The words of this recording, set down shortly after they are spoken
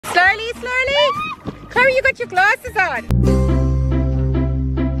Chloe, you got your glasses on.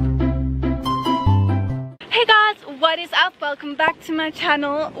 Hey guys, what is up? Welcome back to my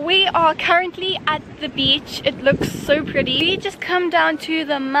channel. We are currently at the beach. It looks so pretty. We just come down to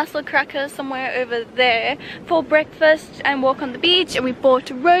the Musselcracker somewhere over there for breakfast and walk on the beach, and we brought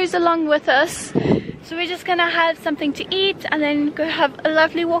Rose along with us. So we're just gonna have something to eat and then go have a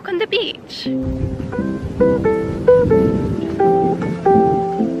lovely walk on the beach.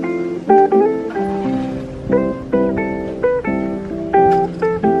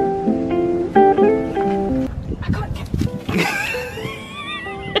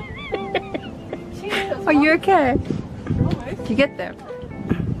 Are you okay? Did you get there?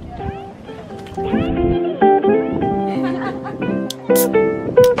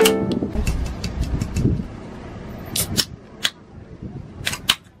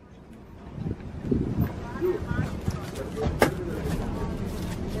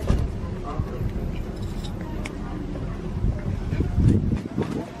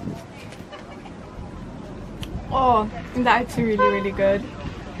 Oh, that's really good.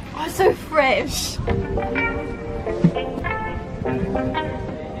 Oh, so fresh.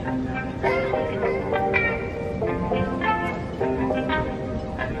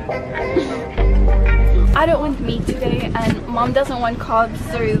 I don't want meat today and mom doesn't want carbs,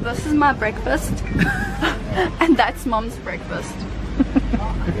 so this is my breakfast and that's mom's breakfast.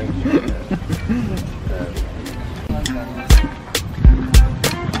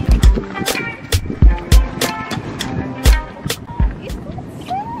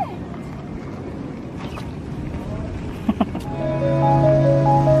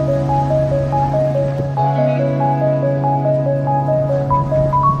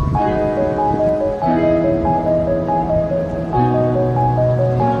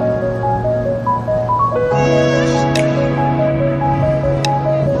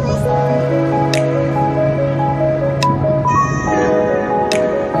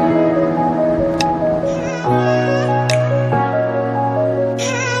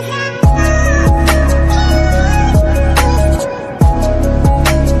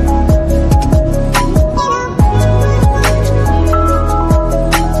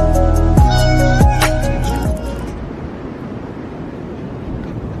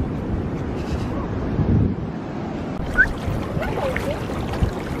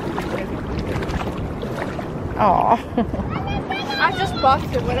 Oh. I just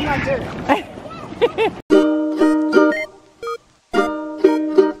boxed it. What am I doing?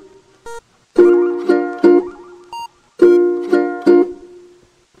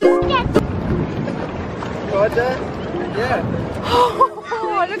 Roger? Yeah.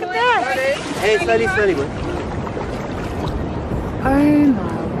 Oh, look at that. Hey, slowly, boy. Oh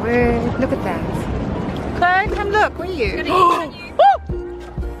my word. Look at that. Chloe, come look. Where are you? Oh,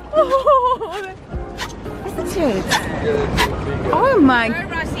 isn't it? Oh my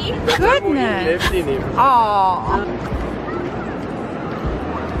goodness. Oh.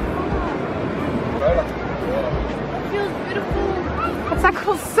 It feels beautiful. It's like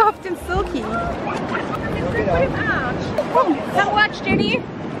all soft and silky. Now watch, Jenny.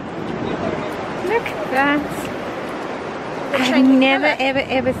 Look at that. I've never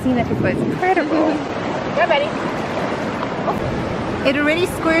ever seen that before. It's incredible. Go, buddy. It already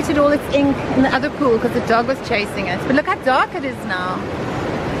squirted all its ink in the other pool because the dog was chasing it. But look how dark it is now.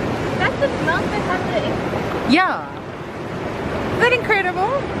 That's the milk that has the ink. Yeah. Isn't that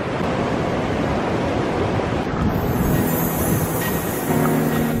incredible?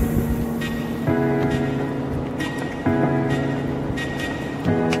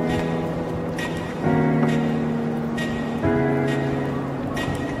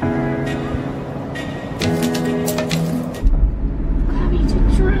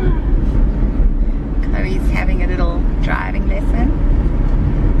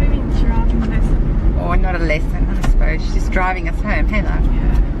 Driving us home, hey love?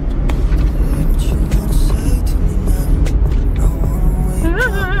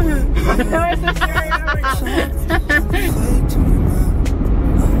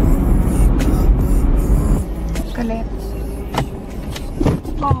 Go left.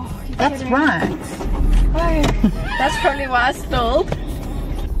 Oh, that's right. Oh, that's probably why I stalled.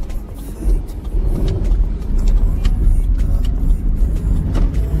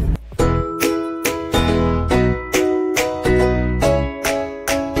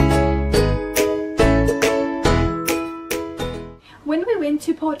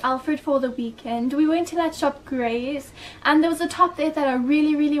 To Port Alfred for the weekend, we went to that shop Grays, and there was a top there that I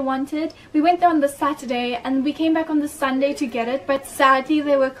really wanted. We went there on the Saturday and we came back on the Sunday to get it, but sadly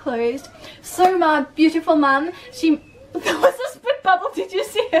they were closed. So my beautiful mum, there was a spit bubble, did you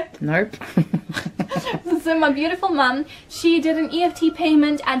see it? Nope. So my beautiful mum, she did an EFT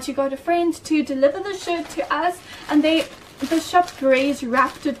payment and she got a friend to deliver the shirt to us, and the shop Grays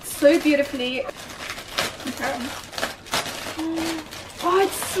wrapped it so beautifully. Okay. Oh,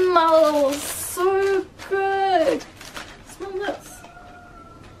 it smells so good. Smell this.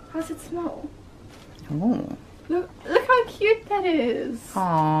 How's it smell? Oh. Look how cute that is.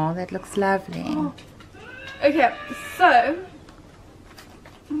 Oh, that looks lovely. Oh. Okay, so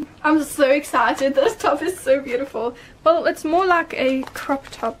I'm so excited. This top is so beautiful. Well, it's more like a crop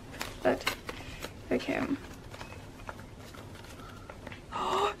top, but okay.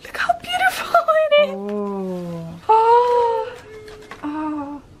 Oh, look how beautiful it is. Oh.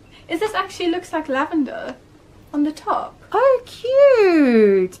 Oh. Is this actually looks like lavender on the top? Oh,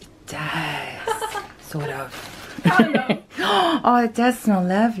 cute. It does. Sort of. Kind of. Oh, it does smell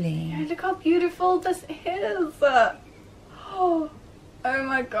lovely. Yeah, look how beautiful this is. Oh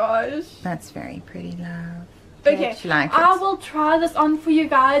my gosh. That's very pretty, love. Okay, She likes I it. will try this on for you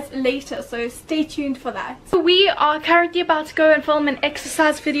guys later, so stay tuned for that. So we are currently about to go and film an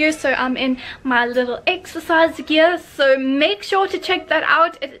exercise video, so I'm in my little exercise gear, so make sure to check that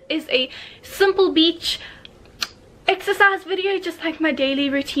out. It is a simple beach exercise video, just like my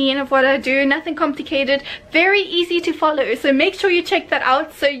daily routine of what I do, nothing complicated, very easy to follow, so make sure you check that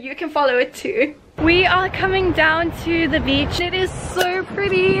out so you can follow it too. We are coming down to the beach. It is so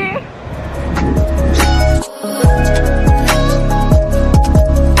pretty.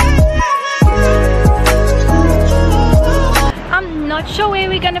 I'm not sure where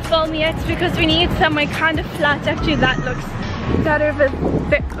we're gonna film yet because we need somewhere kind of flat. Actually, that looks, that over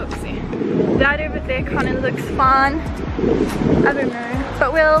there, oopsie, that over there kind of looks fun. I don't know,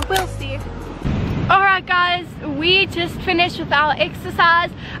 but we'll see. Alright guys, we just finished with our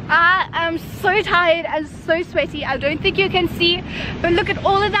exercise. I am so tired and so sweaty. I don't think you can see, but look at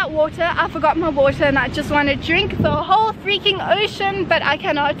all of that water. I forgot my water and I just want to drink the whole freaking ocean, but I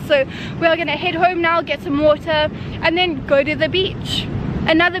cannot. So we are gonna head home now, get some water, and then go to the beach.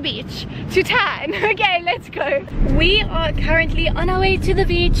 Another beach to tan. Okay, let's go. We are currently on our way to the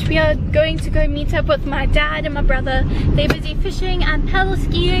beach. We are going to go meet up with my dad and my brother. They're busy fishing and paddle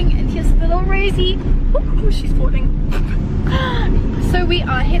skiing, and here's little Rosie. Oh, she's falling. So we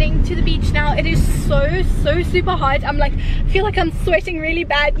are heading to the beach now. It is so super hot. I'm like, I feel like I'm sweating really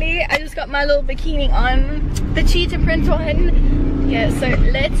badly. I just got my little bikini on, the cheetah print one. Yeah, so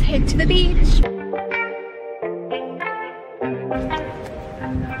let's head to the beach.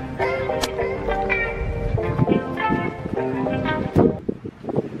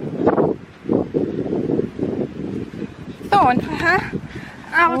 Thorn,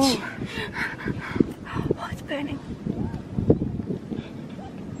 ouch. Oh, it's burning.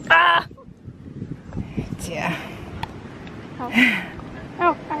 Ah! Dear. Oh,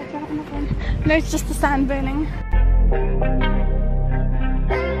 oh, I got it again. No, it's just the sand burning.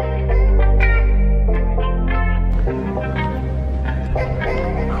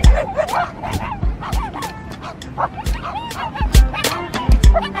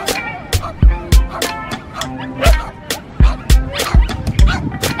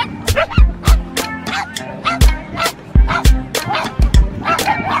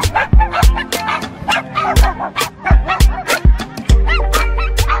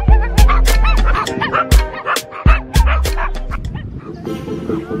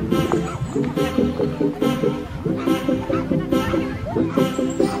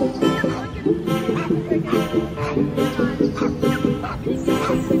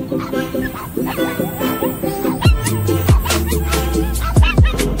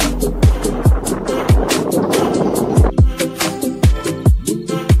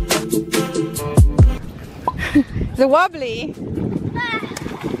 The wobbly.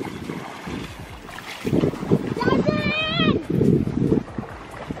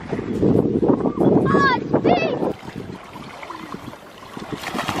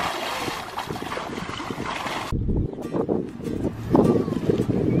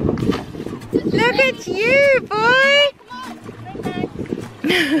 Look at you, boy.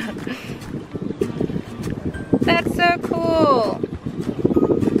 That's so cool.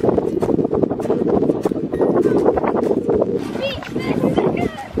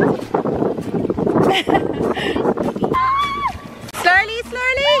 Slowly.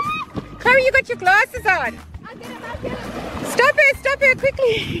 Chloe, you got your glasses on. I'll get it. Stop her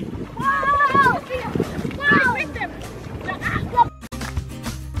quickly. Wow!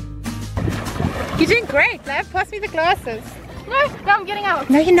 You're doing great, love. Pass me the glasses. No, I'm getting out.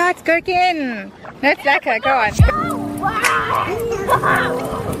 No, you're not. Go again. No, it's Lacquer. Go on.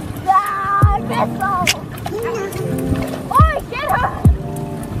 Oh, get her!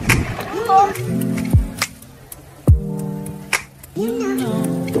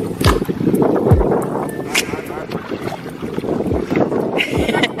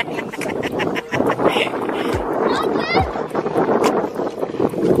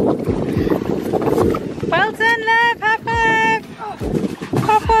 done, love. High five.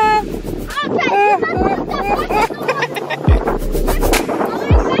 High five.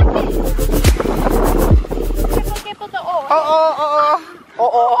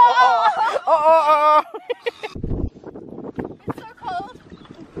 It's so cold.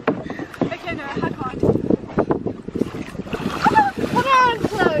 Okay, no, I can't. Come on,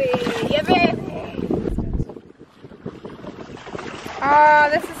 Chloe. You're very. Oh,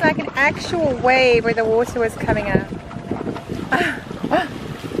 this is like an actual wave where the water was coming up.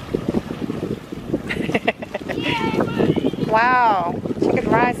 Wow, she could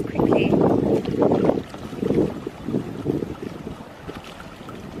rise quickly.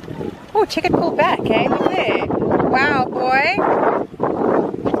 Oh, check it pull back, eh? Look there. Wow, boy.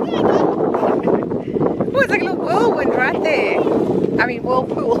 Oh, it's like a little whirlwind right there. I mean,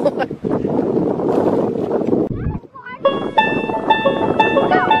 whirlpool.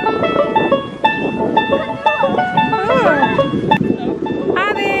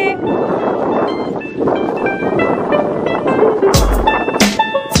 Hi there.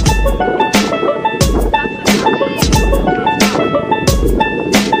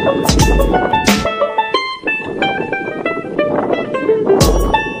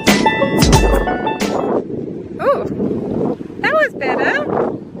 Ooh, that was better.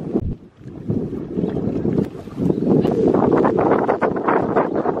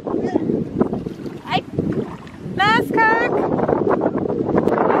 Nice, Coke.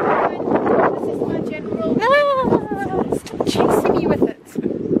 This is my general. No, stop chasing me with it.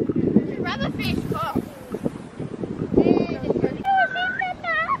 Rather fish cock.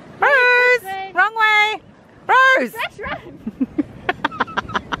 Rose, wrong way. Rose. That's right.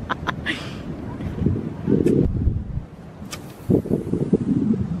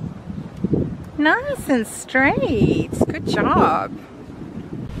 Nice and straight. Good job.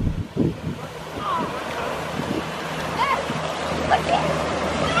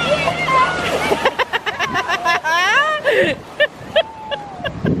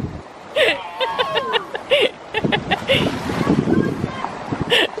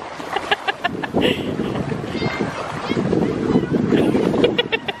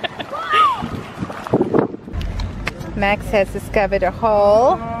 Max has discovered a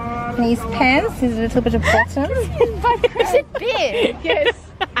hole in his pants. There's a little bit of bottom. Is it big? Yes.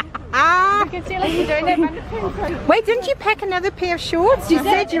 Ah! I can see like you don't have underpants. Wait, didn't you pack another pair of shorts? You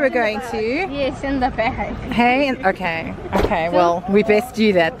said you were going to. Yes, in the bag. Hey, okay, well, we best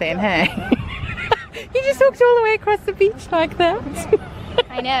do that then, hey? You just walked all the way across the beach like that.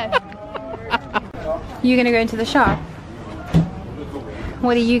 I know. You gonna go into the shop?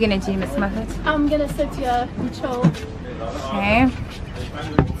 What are you gonna do, Miss Muffet? I'm gonna sit here and chill. Okay.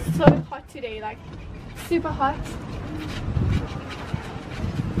 It's so hot today, like super hot.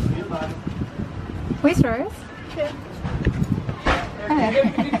 Where's Rose? Yeah. Hi.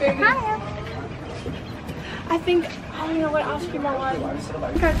 I think I don't know what ice cream I want.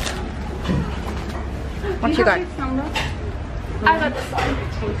 Okay. What you got? I got this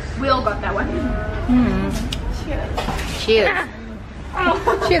one. We all got that one. Cheers. Cheers.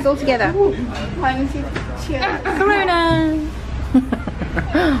 Oh. Cheers all together. Cheers. Corona.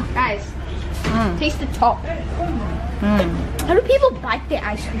 Guys, taste the top. How do people bite their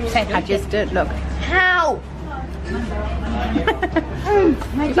ice cream? I just did, look. How?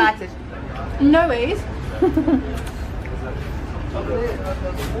 You bite it. No ways.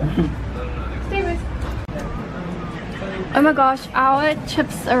 Stay with. Oh my gosh, our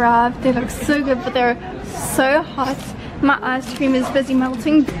chips arrived. They look so good, but they're so hot. My ice cream is busy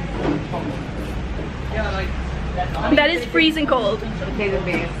melting. That is freezing cold.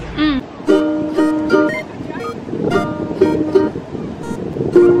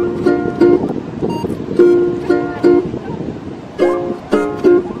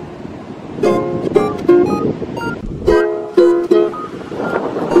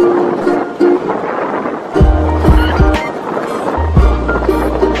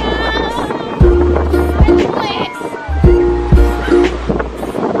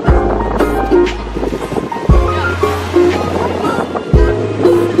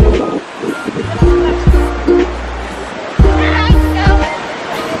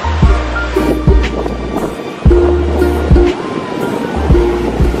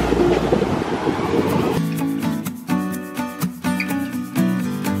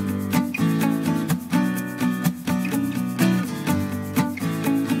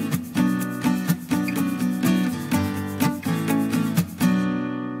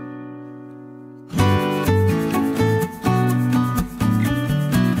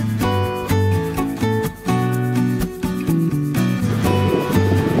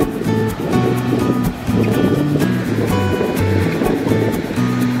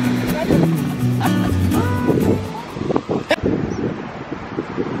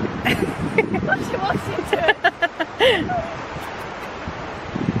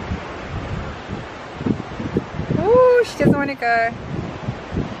 She doesn't want to go.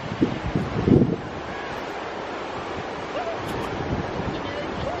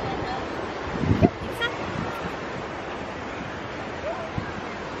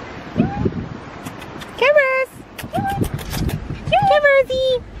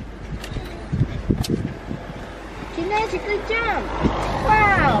 That's a good jump.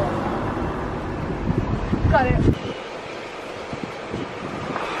 Wow. Got it.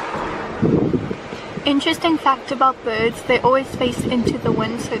 Interesting fact about birds, they always face into the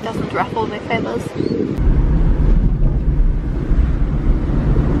wind so it doesn't ruffle their feathers.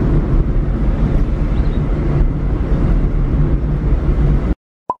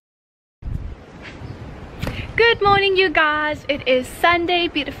 Good morning you guys, it is Sunday,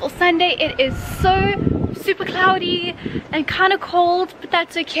 beautiful Sunday. It is so super cloudy and kind of cold, but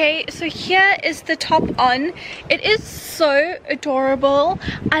that's okay. So here is the top on. It is so adorable.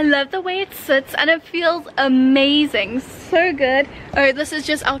 I love the way it sits and it feels amazing, so good. Oh, this is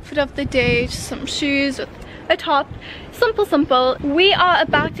just outfit of the day, just some shoes with a top. Simple. We are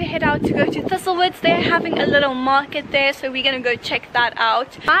about to head out to go to Thistlewoods. They're having a little market there, so we're gonna go check that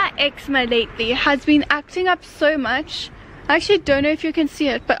out. My eczema lately has been acting up so much. I actually don't know if you can see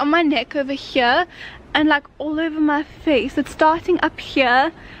it, but on my neck over here and like all over my face, it's starting up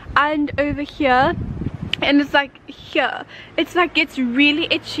here and over here, and it's like here. It's like it's really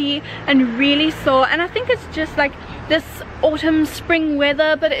itchy and really sore, and I think it's just like this autumn spring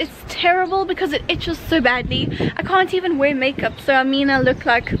weather, but it's terrible because it itches so badly. I can't even wear makeup, so I mean I look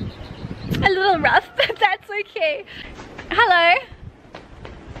like a little rough, but that's okay. Hello.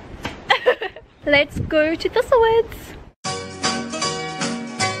 Let's go to Thistlewoods.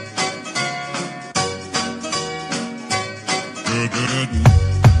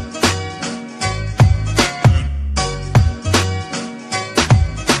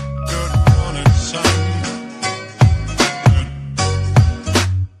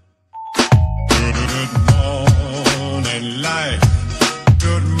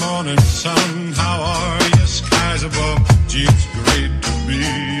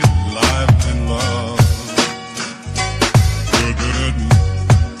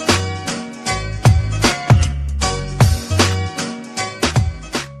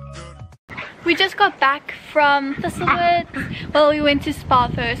 We just got back from Thistlewoods. Well, we went to Spa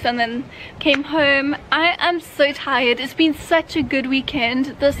first and then came home. I am so tired. It's been such a good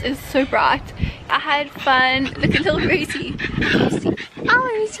weekend. This is so bright. I had fun. Look at little Rosie. Oh,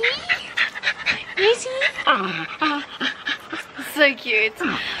 Rosie. So cute.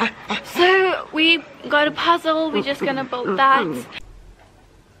 So we got a puzzle. We're just gonna build that.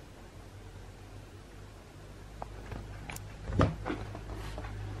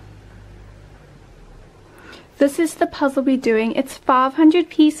 This is the puzzle we're doing. It's 500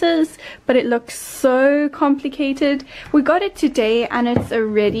 pieces, but it looks so complicated. We got it today and it's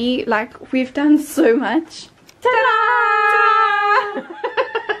already, like, we've done so much. Ta-da!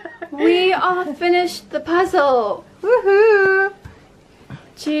 We are finished the puzzle. Woohoo!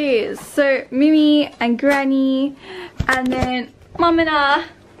 Cheers. So Mimi and Granny and then Mom and I.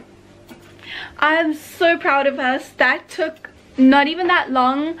 I'm so proud of us. That took not even that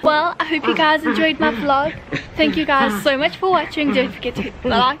long. Well, I hope you guys enjoyed my vlog. Thank you guys so much for watching. Don't forget to hit the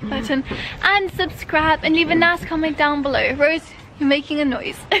like button and subscribe and leave a nice comment down below. Rose, you're making a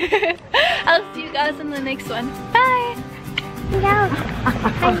noise. I'll see you guys in the next one. Bye. Hello.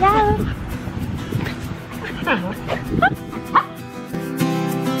 Hello.